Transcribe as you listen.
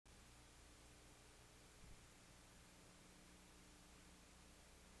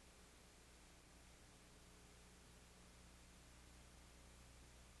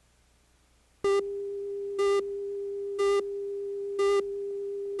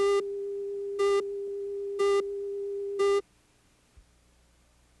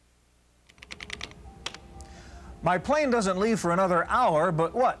My plane doesn't leave for another hour,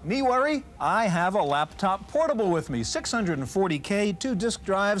 but what? Me worry? I have a laptop portable with me. 640K, 2 disk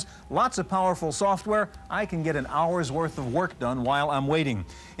drives, lots of powerful software. I can get an hour's worth of work done while I'm waiting.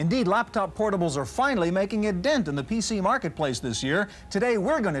 Indeed, laptop portables are finally making a dent in the PC marketplace this year. Today,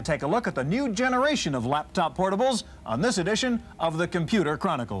 we're going to take a look at the new generation of laptop portables on this edition of the Computer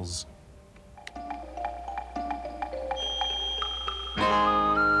Chronicles.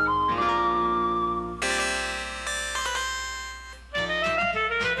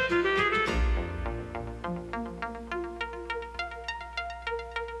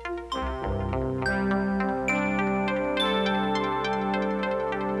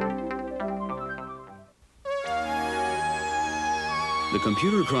 The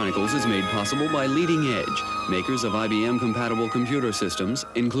Computer Chronicles is made possible by Leading Edge, makers of IBM-compatible computer systems,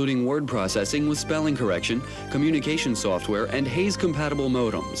 including word processing with spelling correction, communication software, and Hayes-compatible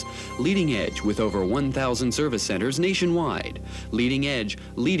modems. Leading Edge with over 1,000 service centers nationwide. Leading Edge,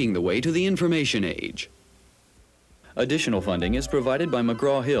 leading the way to the information age. Additional funding is provided by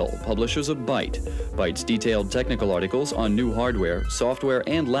McGraw-Hill, publishers of Byte. Byte's detailed technical articles on new hardware, software,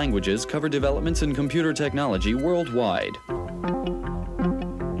 and languages cover developments in computer technology worldwide.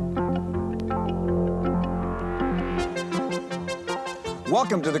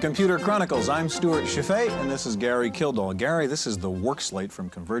 Welcome to the Computer Chronicles. I'm Stuart Chaffee, and this is Gary Kildall. Gary, this is the Workslate from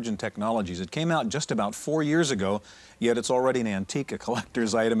Convergent Technologies. It came out just about 4 years ago, yet it's already an antique, a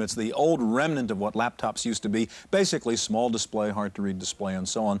collector's item. It's the old remnant of what laptops used to be, basically small display, hard-to-read display, and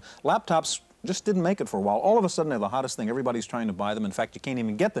so on. Laptops just didn't make it for a while. All of a sudden, they're the hottest thing. Everybody's trying to buy them. In fact, you can't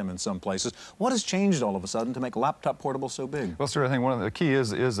even get them in some places. What has changed all of a sudden to make laptop portables so big? Well, sir, I think one of the key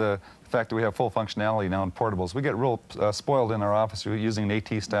is the fact that we have full functionality now in portables. We get real spoiled in our office using an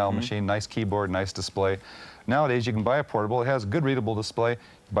AT-style machine, nice keyboard, nice display. Nowadays, you can buy a portable. It has a good readable display.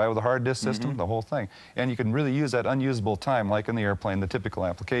 You buy it with a hard disk system, the whole thing. And you can really use that unusable time, like in the airplane, the typical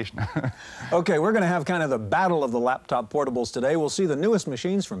application. Okay, we're going to have kind of the battle of the laptop portables today. We'll see the newest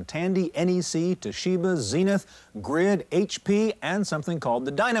machines from Tandy, NEC, Toshiba, Zenith, Grid, HP, and something called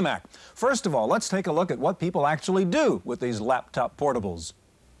the Dynamac. First of all, let's take a look at what people actually do with these laptop portables.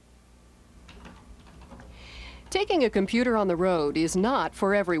 Taking a computer on the road is not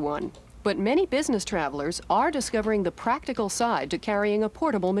for everyone. But many business travelers are discovering the practical side to carrying a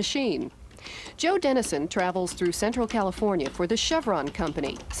portable machine. Joe Dennison travels through Central California for the Chevron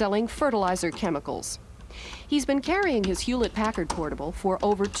Company, selling fertilizer chemicals. He's been carrying his Hewlett-Packard portable for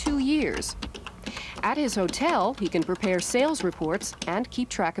over 2 years. At his hotel, he can prepare sales reports and keep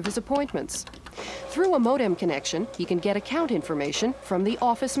track of his appointments. Through a modem connection, he can get account information from the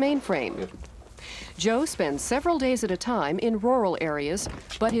office mainframe. Joe spends several days at a time in rural areas,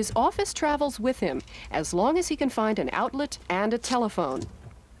 but his office travels with him as long as he can find an outlet and a telephone.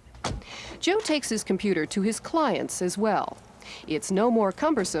 Joe takes his computer to his clients as well. It's no more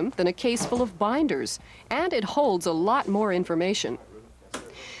cumbersome than a case full of binders, and it holds a lot more information.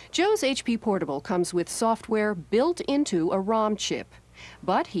 Joe's HP Portable comes with software built into a ROM chip,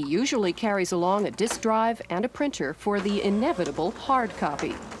 but he usually carries along a disk drive and a printer for the inevitable hard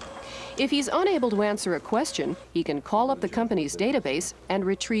copy. If he's unable to answer a question, he can call up the company's database and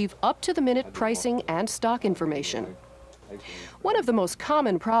retrieve up-to-the-minute pricing and stock information. One of the most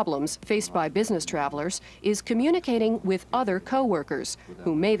common problems faced by business travelers is communicating with other coworkers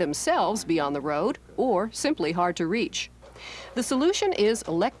who may themselves be on the road or simply hard to reach. The solution is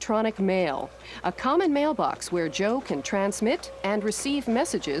electronic mail, a common mailbox where Joe can transmit and receive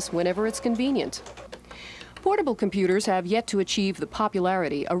messages whenever it's convenient. Portable computers have yet to achieve the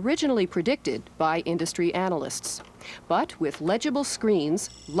popularity originally predicted by industry analysts. But with legible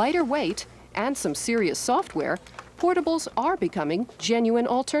screens, lighter weight, and some serious software, portables are becoming genuine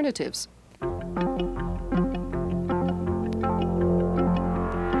alternatives.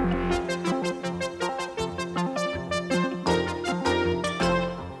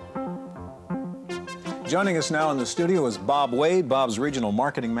 Joining us now in the studio is Bob Wade. Bob's Regional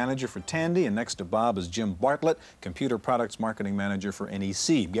Marketing Manager for Tandy, and next to Bob is Jim Bartlett, Computer Products Marketing Manager for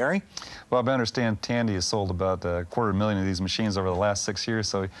NEC. Gary? Bob, I understand Tandy has sold about 250,000 of these machines over the last 6 years,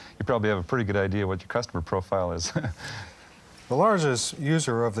 so you probably have a pretty good idea what your customer profile is. The largest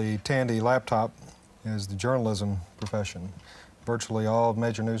user of the Tandy laptop is the journalism profession. Virtually all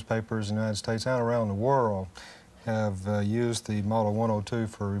major newspapers in the United States and around the world have used the Model 102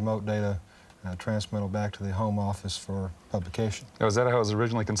 for remote data transmittal back to the home office for publication. Oh, is that how it was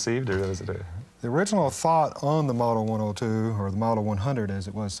originally conceived, or is it a... The original thought on the Model 102, or the Model 100 as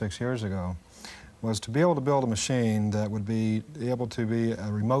it was 6 years ago, was to be able to build a machine that would be able to be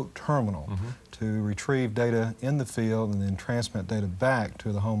a remote terminal to retrieve data in the field and then transmit data back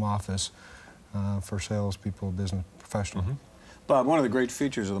to the home office for salespeople, business professionals. Bob, one of the great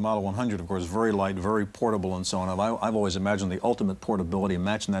features of the Model 100, of course, very light, very portable, and so on. I've always imagined the ultimate portability,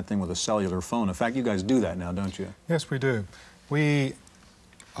 matching that thing with a cellular phone. In fact, you guys do that now, don't you? Yes, we do. We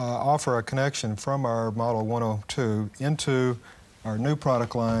offer a connection from our Model 102 into our new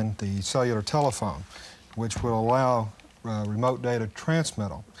product line, the cellular telephone, which will allow remote data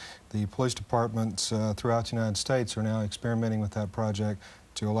transmittal. The police departments throughout the United States are now experimenting with that project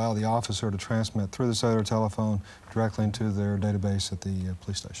to allow the officer to transmit through the cellular telephone directly into their database at the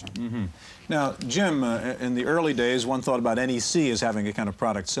police station. Now, Jim, in the early days, one thought about NEC as having a kind of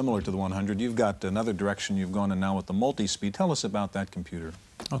product similar to the 100. You've got another direction you've gone in now with the Multispeed. Tell us about that computer.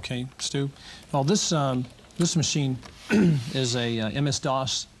 Okay, Stu. Well, this machine is a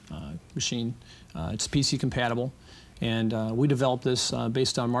MS-DOS machine. It's PC compatible, and we developed this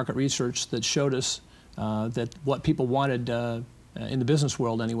based on market research that showed us that what people wanted in the business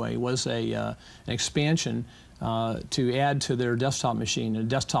world anyway was an expansion to add to their desktop machine, a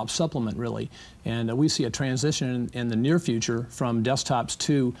desktop supplement really. And we see a transition in the near future from desktops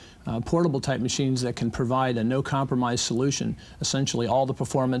to portable type machines that can provide a no compromise solution, essentially all the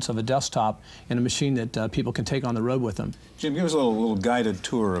performance of a desktop in a machine that people can take on the road with them. Jim, give us a little guided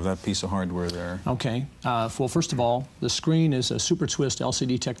tour of that piece of hardware there. Okay. Well, first of all, the screen is a Super Twist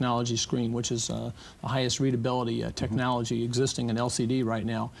LCD technology screen, which is the highest readability technology existing in LCD right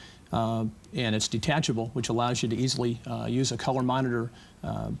now. And it's detachable, which allows you to easily use a color monitor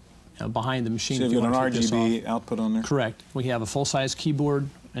behind the machine. So you've got an RGB output on there? Correct. We have a full-size keyboard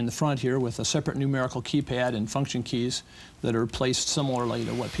in the front here with a separate numerical keypad and function keys that are placed similarly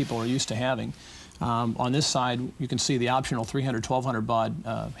to what people are used to having. On this side, you can see the optional 300-1200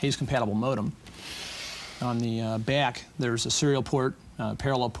 baud Hayes-compatible modem. On the back, there's a serial port,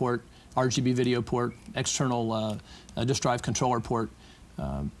 parallel port, RGB video port, external disk drive controller port,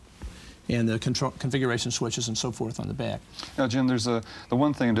 and the configuration switches and so forth on the back. Now, Jim, there's the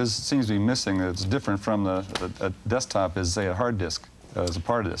one thing that seems to be missing that's different from a desktop is, say, a hard disk as a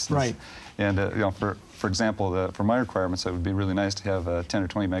part of this. Right. And you know, for example, for my requirements, it would be really nice to have a 10 or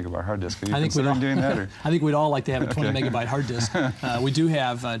 20 megabyte hard disk. Are you considering doing that? Or? I think we'd all like to have a 20 megabyte hard disk. We do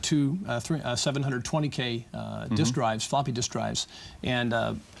have two 720K disk drives, floppy disk drives, and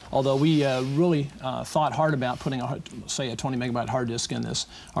although we really thought hard about putting, say, a 20 megabyte hard disk in this,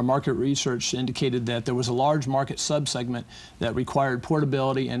 our market research indicated that there was a large market subsegment that required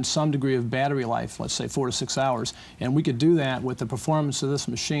portability and some degree of battery life, let's say 4 to 6 hours, and we could do that with the performance of this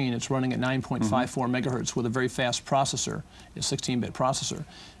machine. It's running at 9.54 megahertz with a very fast processor, a 16-bit processor,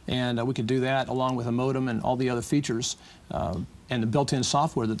 and we could do that along with a modem and all the other features and the built-in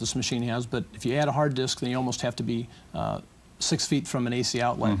software that this machine has. But if you add a hard disk, then you almost have to be 6 feet from an AC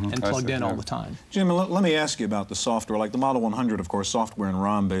outlet and plugged in all the time. Jim, let me ask you about the software. Like the Model 100, of course, software and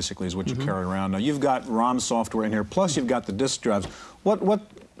ROM basically is what you carry around. Now, you've got ROM software in here, plus you've got the disk drives.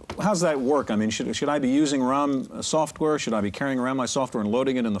 How's that work? I mean, should I be using ROM software? Should I be carrying around my software and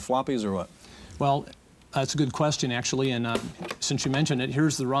loading it in the floppies, or what? Well, that's a good question, actually, and since you mentioned it,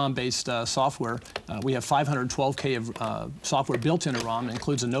 here's the ROM-based software. We have 512K of software built into ROM. It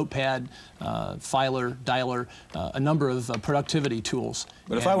includes a notepad, filer, dialer, a number of productivity tools.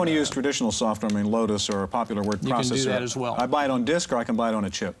 But if I want to use traditional software, I mean Lotus or a popular word processor, you can do that as well. I buy it on disk or I can buy it on a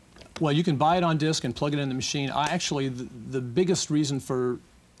chip? Well, you can buy it on disk and plug it in the machine. Actually, the biggest reason for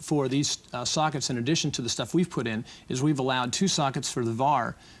these sockets, in addition to the stuff we've put in, is we've allowed 2 sockets for the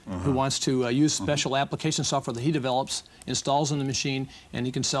VAR who wants to use special application software that he develops, installs in the machine, and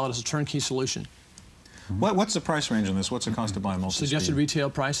he can sell it as a turnkey solution. What's the price range on this? What's the cost to buy a Multispeed? Suggested retail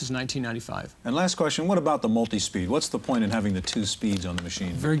price is $19.95. And last question, what about the Multispeed? What's the point in having the 2 speeds on the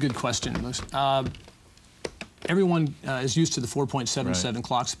machine? Very good question. Everyone is used to the 4.77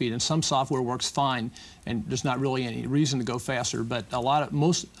 clock speed, and some software works fine, and there's not really any reason to go faster. But a lot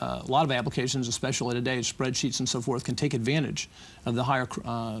of applications, especially today, spreadsheets and so forth, can take advantage of the higher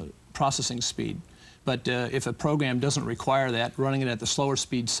processing speed. But if a program doesn't require that, running it at the slower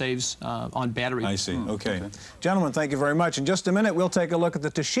speed saves on battery. I see. Okay. Gentlemen, thank you very much. In just a minute, we'll take a look at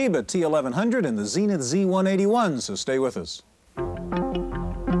the Toshiba T1100 and the Zenith Z181. So stay with us.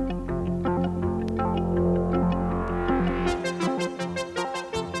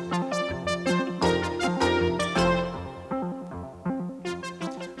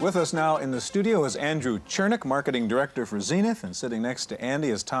 With us now in the studio is Andrew Czernek, Marketing Director for Zenith, and sitting next to Andy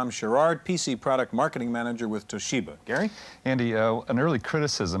is Tom Sherrard, PC Product Marketing Manager with Toshiba. Gary? Andy, an early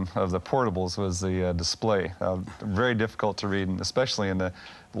criticism of the portables was the display. Very difficult to read, and especially in the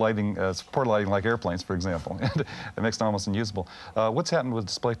lighting, support lighting like airplanes, for example. It makes it almost unusable. What's happened with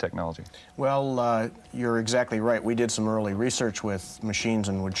display technology? Well, you're exactly right. We did some early research with machines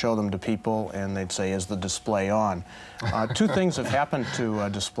and would show them to people, and they'd say, is the display on? Two things have happened to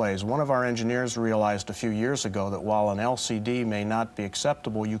displays. One of our engineers realized a few years ago that while an LCD may not be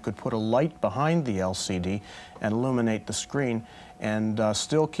acceptable, you could put a light behind the LCD and illuminate the screen and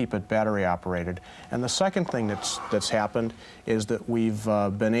still keep it battery operated. And the second thing that's happened is that we've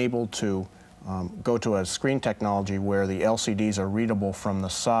been able to go to a screen technology where the LCDs are readable from the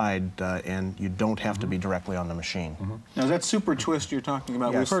side and you don't have to be directly on the machine. Now, is that Super Twist you're talking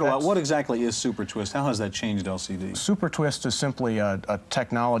about? Yes, We've heard a lot. What exactly is Super Twist? How has that changed LCD? Super Twist is simply a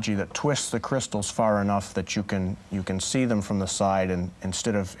technology that twists the crystals far enough that you can see them from the side, and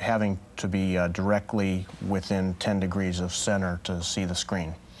instead of having to be directly within 10 degrees of center to see the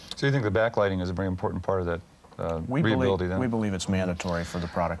screen. So you think the backlighting is a very important part of that? We believe it's mandatory for the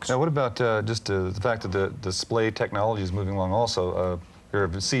products. Now, what about just the fact that the display technology is moving along also? You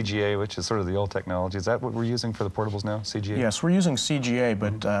have CGA, which is sort of the old technology. Is that what we're using for the portables now, CGA? Yes, we're using CGA,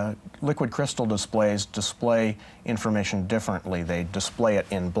 but liquid crystal displays display information differently. They display it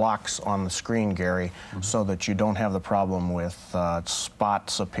in blocks on the screen, Gary, so that you don't have the problem with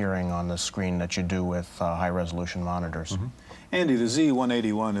spots appearing on the screen that you do with high-resolution monitors. Andy, the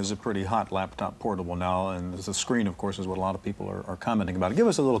Z181 is a pretty hot laptop portable now, and the screen, of course, is what a lot of people are commenting about. Give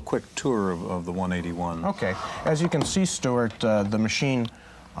us a little quick tour of the 181. Okay. As you can see, Stuart, the machine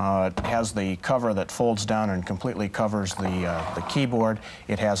has the cover that folds down and completely covers the keyboard.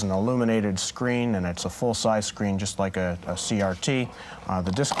 It has an illuminated screen, and it's a full-size screen just like a CRT.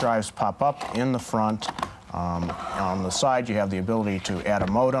 The disk drives pop up in the front. On the side, you have the ability to add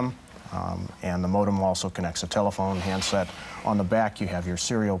a modem. And the modem also connects a telephone, handset. On the back, you have your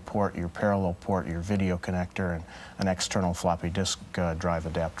serial port, your parallel port, your video connector, and an external floppy disk drive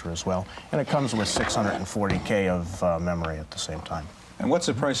adapter as well. And it comes with 640K of memory at the same time. And what's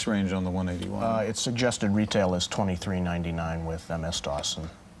the price range on the 181? Its suggested retail is $23.99 with MS-DOS.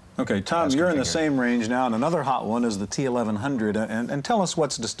 Okay, Tom, you're in the same range now, and another hot one is the T1100. And tell us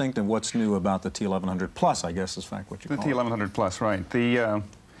what's distinctive, what's new about the T1100 Plus, I guess is in fact what you call it. The T1100 Plus, right.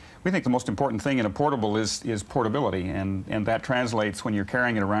 We think the most important thing in a portable is portability, and that translates when you're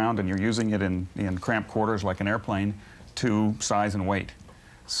carrying it around and you're using it in cramped quarters like an airplane to size and weight.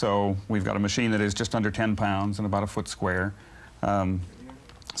 So we've got a machine that is just under 10 pounds and about a foot square.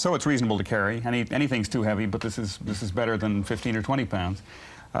 So it's reasonable to carry. Anything's too heavy, but this is better than 15 or 20 pounds.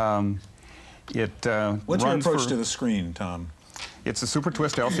 What's your approach to the screen, Tom? It's a Super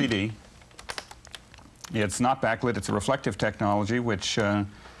Twist LCD. It's not backlit. It's a reflective technology, which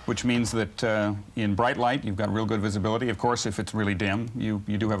means that in bright light, you've got real good visibility. Of course, if it's really dim, you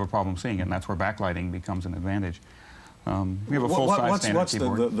do have a problem seeing it, and that's where backlighting becomes an advantage. We have a full-size standard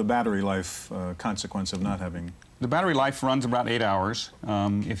keyboard. What's the battery life consequence of not having? The battery life runs about 8 hours.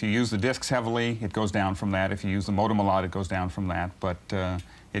 If you use the disks heavily, it goes down from that. If you use the modem a lot, it goes down from that. But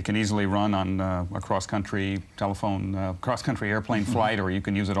it can easily run on a cross-country telephone, cross-country airplane flight, or you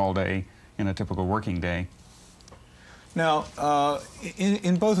can use it all day in a typical working day. Now,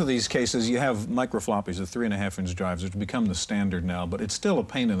 in both of these cases, you have microfloppies, the 3.5-inch drives, which become the standard now, but it's still a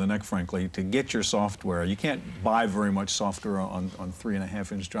pain in the neck, frankly, to get your software. You can't buy very much software on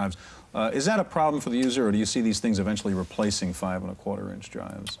 3.5-inch drives. Is that a problem for the user, or do you see these things eventually replacing 5.25-inch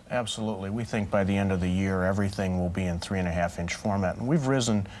drives? Absolutely. We think by the end of the year, everything will be in 3.5-inch format. And we've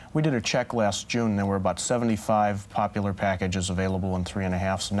risen. We did a check last June. There were about 75 popular packages available in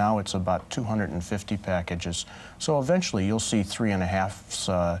 3.5s. Now it's about 250 packages. So eventually, you'll see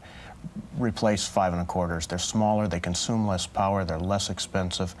 3.5s replace 5.25s. They're smaller, they consume less power, they're less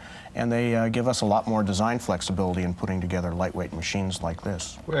expensive, and they give us a lot more design flexibility in putting together lightweight machines like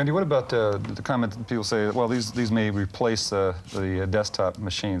this. Well, Andy, what about the comment that people say, well, these may replace the desktop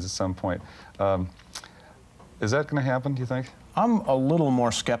machines at some point. Is that going to happen, do you think? I'm a little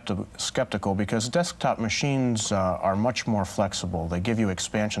more skeptical because desktop machines are much more flexible. They give you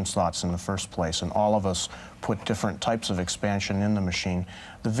expansion slots in the first place, and all of us put different types of expansion in the machine.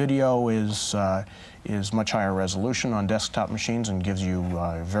 The video is much higher resolution on desktop machines and gives you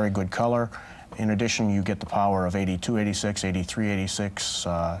very good color. In addition, you get the power of 8286, 8386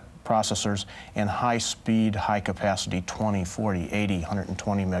 processors and high-speed, high-capacity 20, 40, 80,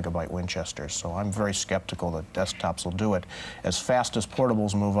 120 megabyte Winchesters. So I'm very skeptical that desktops will do it. As fast as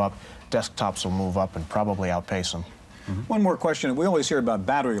portables move up, desktops will move up and probably outpace them. One more question. We always hear about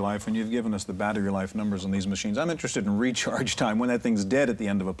battery life, and you've given us the battery life numbers on these machines. I'm interested in recharge time. When that thing's dead at the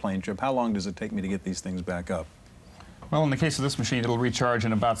end of a plane trip, how long does it take me to get these things back up? Well, in the case of this machine, it'll recharge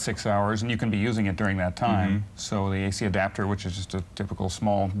in about 6 hours, and you can be using it during that time. So the AC adapter, which is just a typical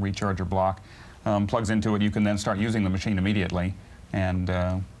small recharger block, plugs into it. You can then start using the machine immediately, and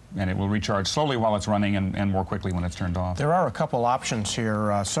it will recharge slowly while it's running and more quickly when it's turned off. There are a couple options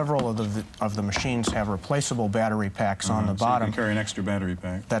here. Several of the machines have replaceable battery packs on the bottom. So you can carry an extra battery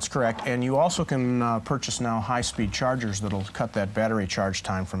pack. That's correct. And you also can purchase now high-speed chargers that'll cut that battery charge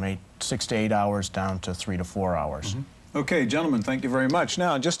time from 6 to 8 hours down to 3 to 4 hours. Okay, gentlemen, thank you very much.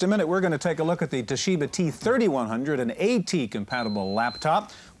 Now, in just a minute, we're going to take a look at the Toshiba T3100, an AT-compatible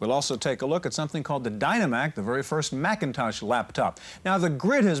laptop. We'll also take a look at something called the Dynamac, the very first Macintosh laptop. Now, the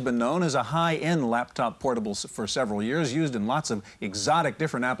Grid has been known as a high-end laptop portable for several years, used in lots of exotic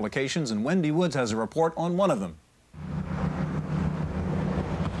different applications, and Wendy Woods has a report on one of them.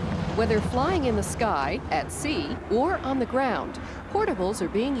 Whether flying in the sky, at sea, or on the ground, portables are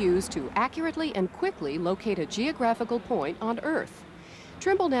being used to accurately and quickly locate a geographical point on Earth.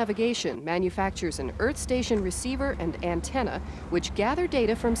 Trimble Navigation manufactures an Earth station receiver and antenna which gather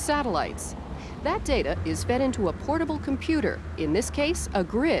data from satellites. That data is fed into a portable computer, in this case a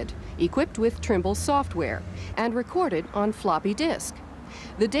Grid, equipped with Trimble software, and recorded on floppy disk.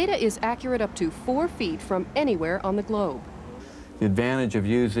 The data is accurate up to 4 feet from anywhere on the globe. The advantage of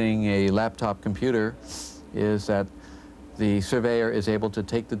using a laptop computer is that the surveyor is able to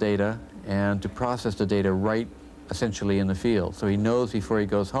take the data and to process the data right essentially in the field. So he knows before he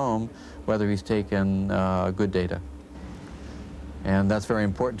goes home whether he's taken good data. And that's very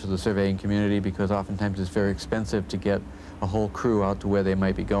important to the surveying community because oftentimes it's very expensive to get a whole crew out to where they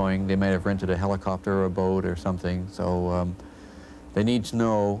might be going. They might have rented a helicopter or a boat or something. So they need to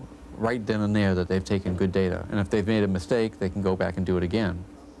know right then and there that they've taken good data. And if they've made a mistake, they can go back and do it again.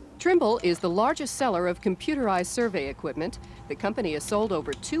 Trimble is the largest seller of computerized survey equipment. The company has sold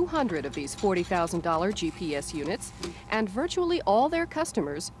over 200 of these $40,000 GPS units, and virtually all their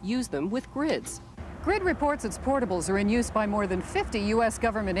customers use them with Grids. Grid reports its portables are in use by more than 50 U.S.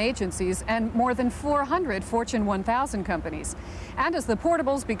 government agencies and more than 400 Fortune 1000 companies. And as the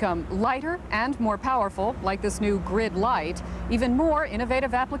portables become lighter and more powerful, like this new Grid Lite, even more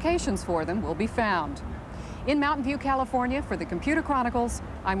innovative applications for them will be found. In Mountain View, California, for the Computer Chronicles,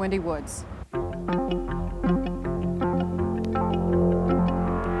 I'm Wendy Woods.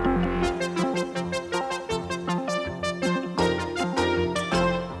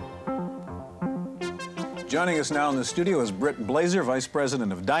 Joining us now in the studio is Britt Blaser, Vice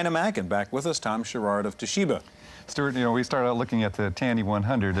President of Dynamac, and back with us, Tom Sherrard of Toshiba. Stuart, you know, we started out looking at the Tandy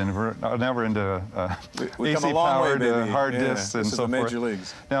 100, and now we're into AC-powered hard disks and so forth. Major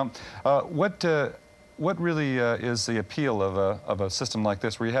leagues. Now, what really is the appeal of a system like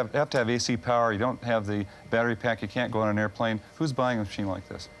this, where you have to have AC power, you don't have the battery pack, you can't go on an airplane? Who's buying a machine like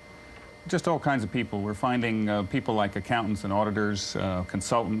this? Just all kinds of people. We're finding people like accountants and auditors,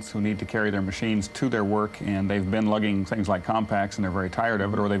 consultants who need to carry their machines to their work, and they've been lugging things like compacts and they're very tired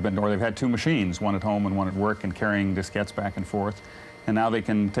of it, or they've had 2 machines, one at home and one at work, and carrying diskettes back and forth. And now they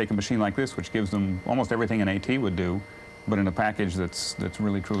can take a machine like this, which gives them almost everything an AT would do, but in a package that's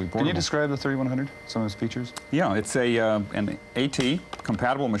really truly portable. Can you describe the 3100, some of its features? Yeah, it's an AT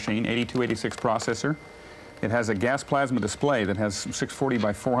compatible machine, 8286 processor. It has a gas plasma display that has 640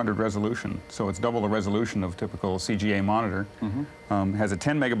 by 400 resolution, so it's double the resolution of typical CGA monitor. Has a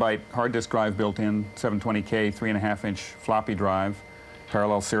 10 megabyte hard disk drive built in, 720K, 3.5-inch floppy drive,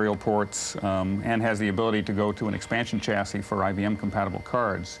 parallel serial ports, and has the ability to go to an expansion chassis for IBM compatible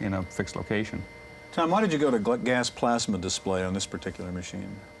cards in a fixed location. Tom, why did you go to gas plasma display on this particular machine?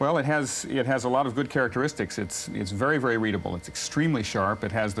 Well, it has a lot of good characteristics. It's very, very readable. It's extremely sharp.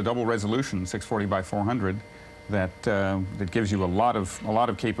 It has the double resolution, 640 by 400, that gives you a lot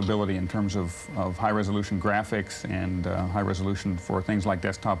of capability in terms of high resolution graphics and high resolution for things like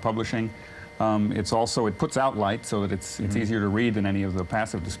desktop publishing. It puts out light so that it's easier to read than any of the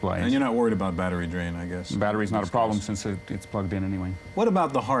passive displays. And you're not worried about battery drain, I guess. Battery's not a problem since it's plugged in anyway. What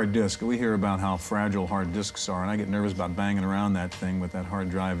about the hard disk? We hear about how fragile hard disks are, and I get nervous about banging around that thing with that hard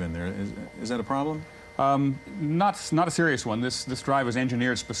drive in there. Is that a problem? Not a serious one. This drive is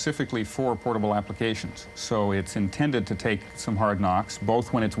engineered specifically for portable applications, so it's intended to take some hard knocks,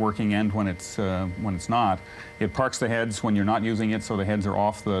 both when it's working and when it's not. It parks the heads when you're not using it, so the heads are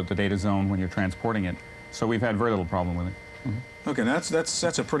off the data zone when you're transporting it. So we've had very little problem with it. Okay,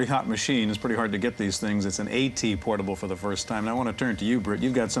 that's a pretty hot machine. It's pretty hard to get these things. It's an AT portable for the first time. And I want to turn to you, Britt.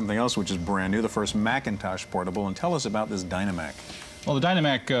 You've got something else which is brand new, the first Macintosh portable, and tell us about this Dynamac. Well, the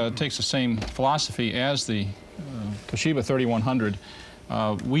Dynamac takes the same philosophy as the Toshiba 3100.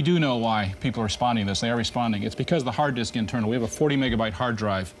 We do know why people are responding to this. They are responding. It's because of the hard disk internal. We have a 40 megabyte hard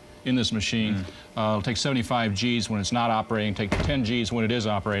drive in this machine. It'll take 75 Gs when it's not operating, take 10 Gs when it is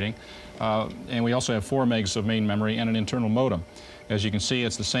operating. And we also have 4 megs of main memory and an internal modem. As you can see,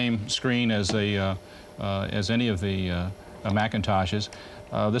 it's the same screen as any of the Macintoshes.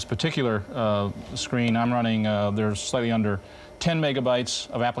 This particular screen I'm running, there's slightly under 10 megabytes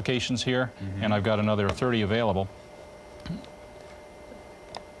of applications here, and I've got another 30 available.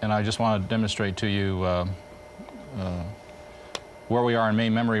 And I just want to demonstrate to you where we are in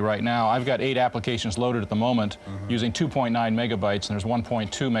main memory right now. I've got 8 applications loaded at the moment using 2.9 megabytes, and there's 1.2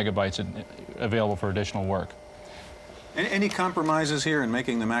 megabytes available for additional work. Any compromises here in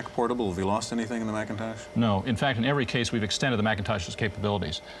making the Mac portable? Have you lost anything in the Macintosh? No. In fact, in every case, we've extended the Macintosh's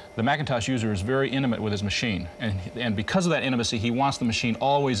capabilities. The Macintosh user is very intimate with his machine, and because of that intimacy, he wants the machine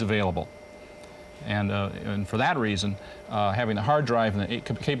always available. And for that reason, having the hard drive and the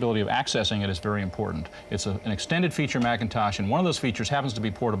capability of accessing it is very important. It's an extended feature Macintosh, and one of those features happens to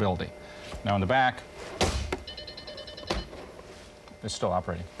be portability. Now, in the back, it's still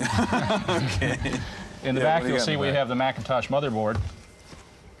operating. Okay. In the back, you'll see we have the Macintosh motherboard.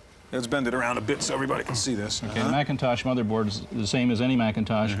 Let's bend it around a bit so everybody can see this. Okay, the Macintosh motherboard is the same as any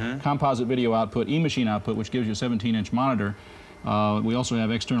Macintosh. Composite video output, e-machine output, which gives you a 17-inch monitor. We also have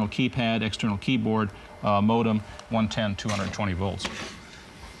external keypad, external keyboard, modem, 110, 220 volts.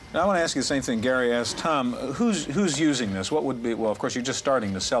 Now, I want to ask you the same thing Gary asked Tom. Who's using this? What would be, well, of course, you're just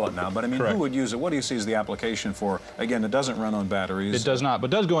starting to sell it now, but I mean, Correct. Who would use it? What do you see as the application for? Again, it doesn't run on batteries. It does not, but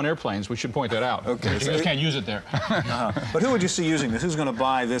does go on airplanes. We should point that out. Okay. You just can't use it there. But who would you see using this? Who's going to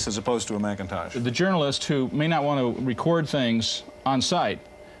buy this as opposed to a Macintosh? The journalist who may not want to record things on site,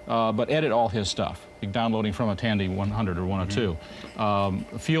 but edit all his stuff, like downloading from a Tandy 100 or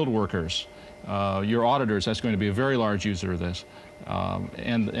 102. Field workers, your auditors, that's going to be a very large user of this.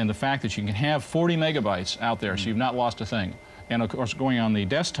 And the fact that you can have 40 megabytes out there, so you've not lost a thing. And of course, going on the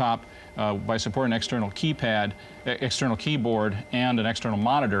desktop, by supporting an external keypad, external keyboard, and an external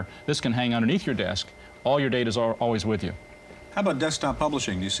monitor, this can hang underneath your desk. All your data is always with you. How about desktop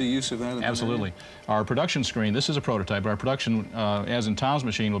publishing? Do you see use of that? Absolutely. Our production screen, this is a prototype, but our production, as in Tom's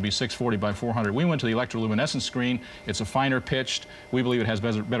machine, will be 640 by 400. We went to the electroluminescence screen. It's a finer pitched. We believe it has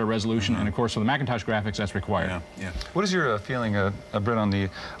better resolution, and of course, for the Macintosh graphics, that's required. Yeah. What is your feeling, Britt, on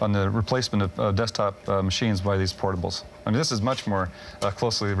the replacement of desktop machines by these portables? I mean, this is much more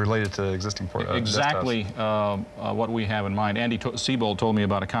closely related to existing Exactly what we have in mind. Andy Siebold told me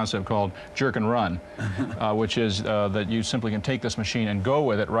about a concept called jerk and run, which is that you simply can take this machine and go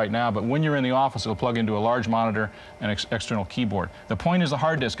with it right now, but when you're in the office, it'll plug into a large monitor and external keyboard. The point is the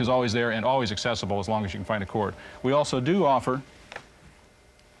hard disk is always there and always accessible as long as you can find a cord. We also do offer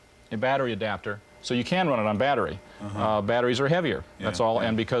a battery adapter, so you can run it on battery. Batteries are heavier, that's all,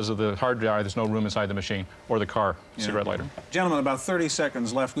 and because of the hard drive, there's no room inside the machine or the car cigarette lighter. Gentlemen, about 30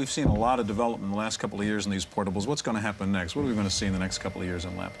 seconds left. We've seen a lot of development in the last couple of years in these portables. What's going to happen next? What are we going to see in the next couple of years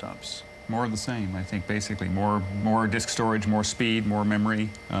in laptops? More of the same, I think, basically. More disk storage, more speed, more memory,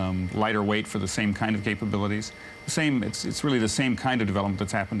 lighter weight for the same kind of capabilities. It's really the same kind of development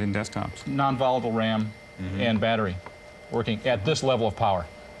that's happened in desktops. Non-volatile RAM and battery working at this level of power.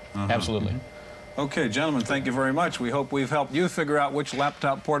 Absolutely. Okay, gentlemen, thank you very much. We hope we've helped you figure out which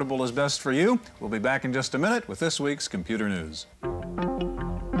laptop portable is best for you. We'll be back in just a minute with this week's Computer News.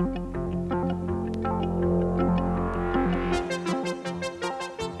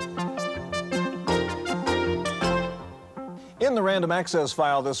 In the random access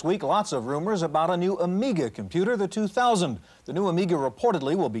file this week, lots of rumors about a new Amiga computer, the 2000. The new Amiga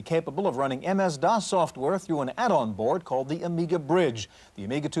reportedly will be capable of running MS-DOS software through an add-on board called the Amiga Bridge. The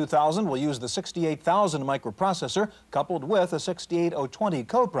Amiga 2000 will use the 68000 microprocessor coupled with a 68020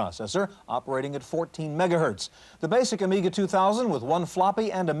 coprocessor operating at 14 megahertz. The basic Amiga 2000 with one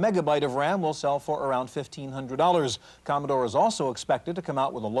floppy and a megabyte of RAM will sell for around $1,500. Commodore is also expected to come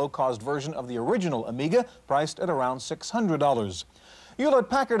out with a low-cost version of the original Amiga priced at around $600.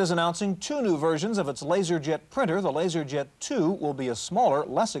 Hewlett-Packard is announcing 2 new versions of its LaserJet printer. The LaserJet 2 will be a smaller,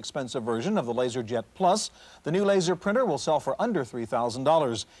 less expensive version of the LaserJet Plus. The new laser printer will sell for under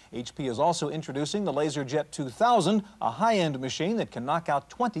 $3,000. HP is also introducing the LaserJet 2000, a high-end machine that can knock out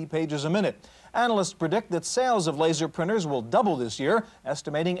 20 pages a minute. Analysts predict that sales of laser printers will double this year,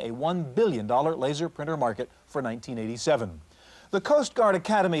 estimating a $1 billion laser printer market for 1987. The Coast Guard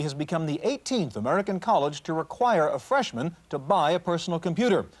Academy has become the 18th American college to require a freshman to buy a personal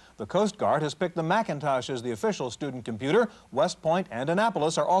computer. The Coast Guard has picked the Macintosh as the official student computer. West Point and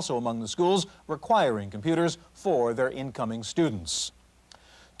Annapolis are also among the schools requiring computers for their incoming students.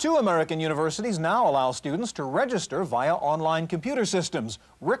 2 American universities now allow students to register via online computer systems.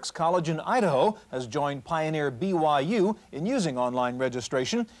 Ricks College in Idaho has joined pioneer BYU in using online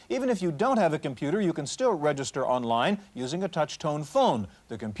registration. Even if you don't have a computer, you can still register online using a touch-tone phone.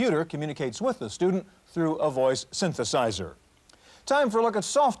 The computer communicates with the student through a voice synthesizer. Time for a look at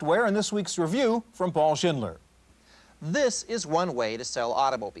software in this week's review from Paul Schindler. This is one way to sell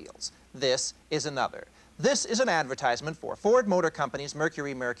automobiles. This is another. This is an advertisement for Ford Motor Company's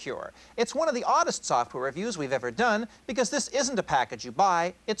Mercury Mercure. It's one of the oddest software reviews we've ever done because this isn't a package you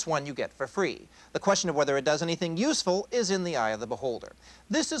buy, it's one you get for free. The question of whether it does anything useful is in the eye of the beholder.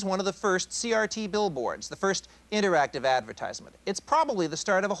 This is one of the first CRT billboards, the first interactive advertisement. It's probably the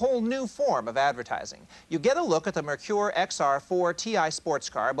start of a whole new form of advertising. You get a look at the Mercure XR4 TI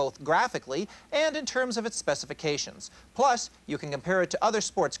sports car, both graphically and in terms of its specifications. Plus, you can compare it to other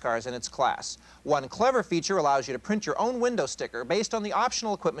sports cars in its class. One clever feature allows you to print your own window sticker based on the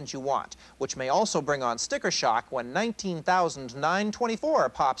optional equipment you want, which may also bring on sticker shock when 19,924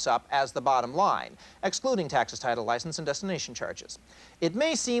 pops up as the bottom line, excluding taxes, title, license, and destination charges. It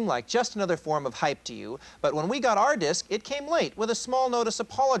may seem like just another form of hype to you, but when we got our disc, it came late with a small notice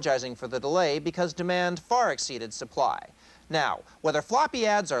apologizing for the delay because demand far exceeded supply. Now, whether floppy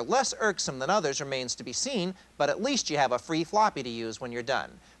ads are less irksome than others remains to be seen, but at least you have a free floppy to use when you're done.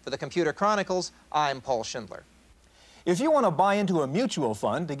 For the Computer Chronicles, I'm Paul Schindler. If you want to buy into a mutual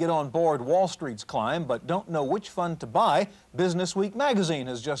fund to get on board Wall Street's climb but don't know which fund to buy, Business Week magazine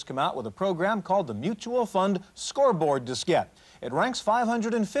has just come out with a program called the Mutual Fund Scoreboard Diskette. It ranks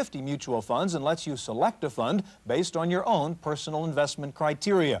 550 mutual funds and lets you select a fund based on your own personal investment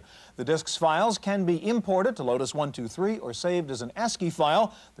criteria. The disk's files can be imported to Lotus 123 or saved as an ASCII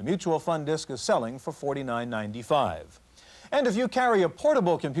file. The mutual fund disk is selling for $49.95. And if you carry a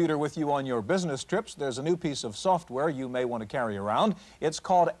portable computer with you on your business trips, there's a new piece of software you may want to carry around. It's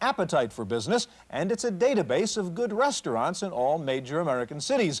called Appetite for Business, and it's a database of good restaurants in all major American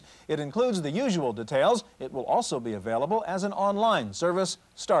cities. It includes the usual details. It will also be available as an online service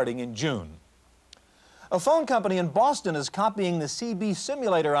starting in June. A phone company in Boston is copying the CB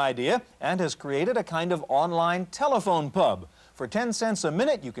simulator idea and has created a kind of online telephone pub. For 10 cents a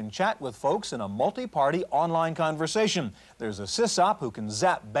minute, you can chat with folks in a multi-party online conversation. There's a sysop who can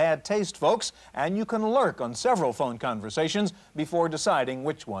zap bad taste folks, and you can lurk on several phone conversations before deciding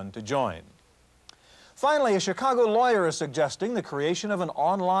which one to join. Finally, a Chicago lawyer is suggesting the creation of an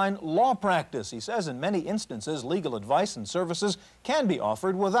online law practice. He says in many instances, legal advice and services can be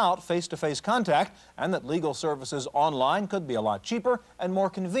offered without face-to-face contact, and that legal services online could be a lot cheaper and more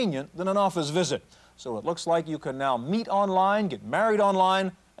convenient than an office visit. So it looks like you can now meet online, get married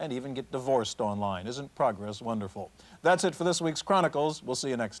online, and even get divorced online. Isn't progress wonderful? That's it for this week's Chronicles. We'll see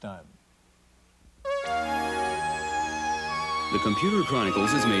you next time. The Computer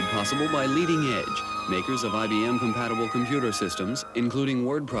Chronicles is made possible by Leading Edge, makers of IBM-compatible computer systems, including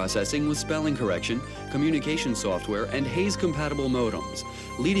word processing with spelling correction, communication software, and Hayes-compatible modems.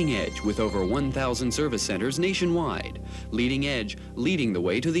 Leading Edge with over 1,000 service centers nationwide. Leading Edge, leading the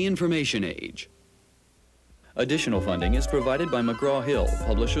way to the information age. Additional funding is provided by McGraw-Hill,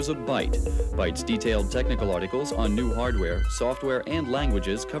 publishers of Byte. Byte's detailed technical articles on new hardware, software, and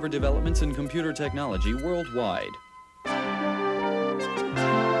languages cover developments in computer technology worldwide.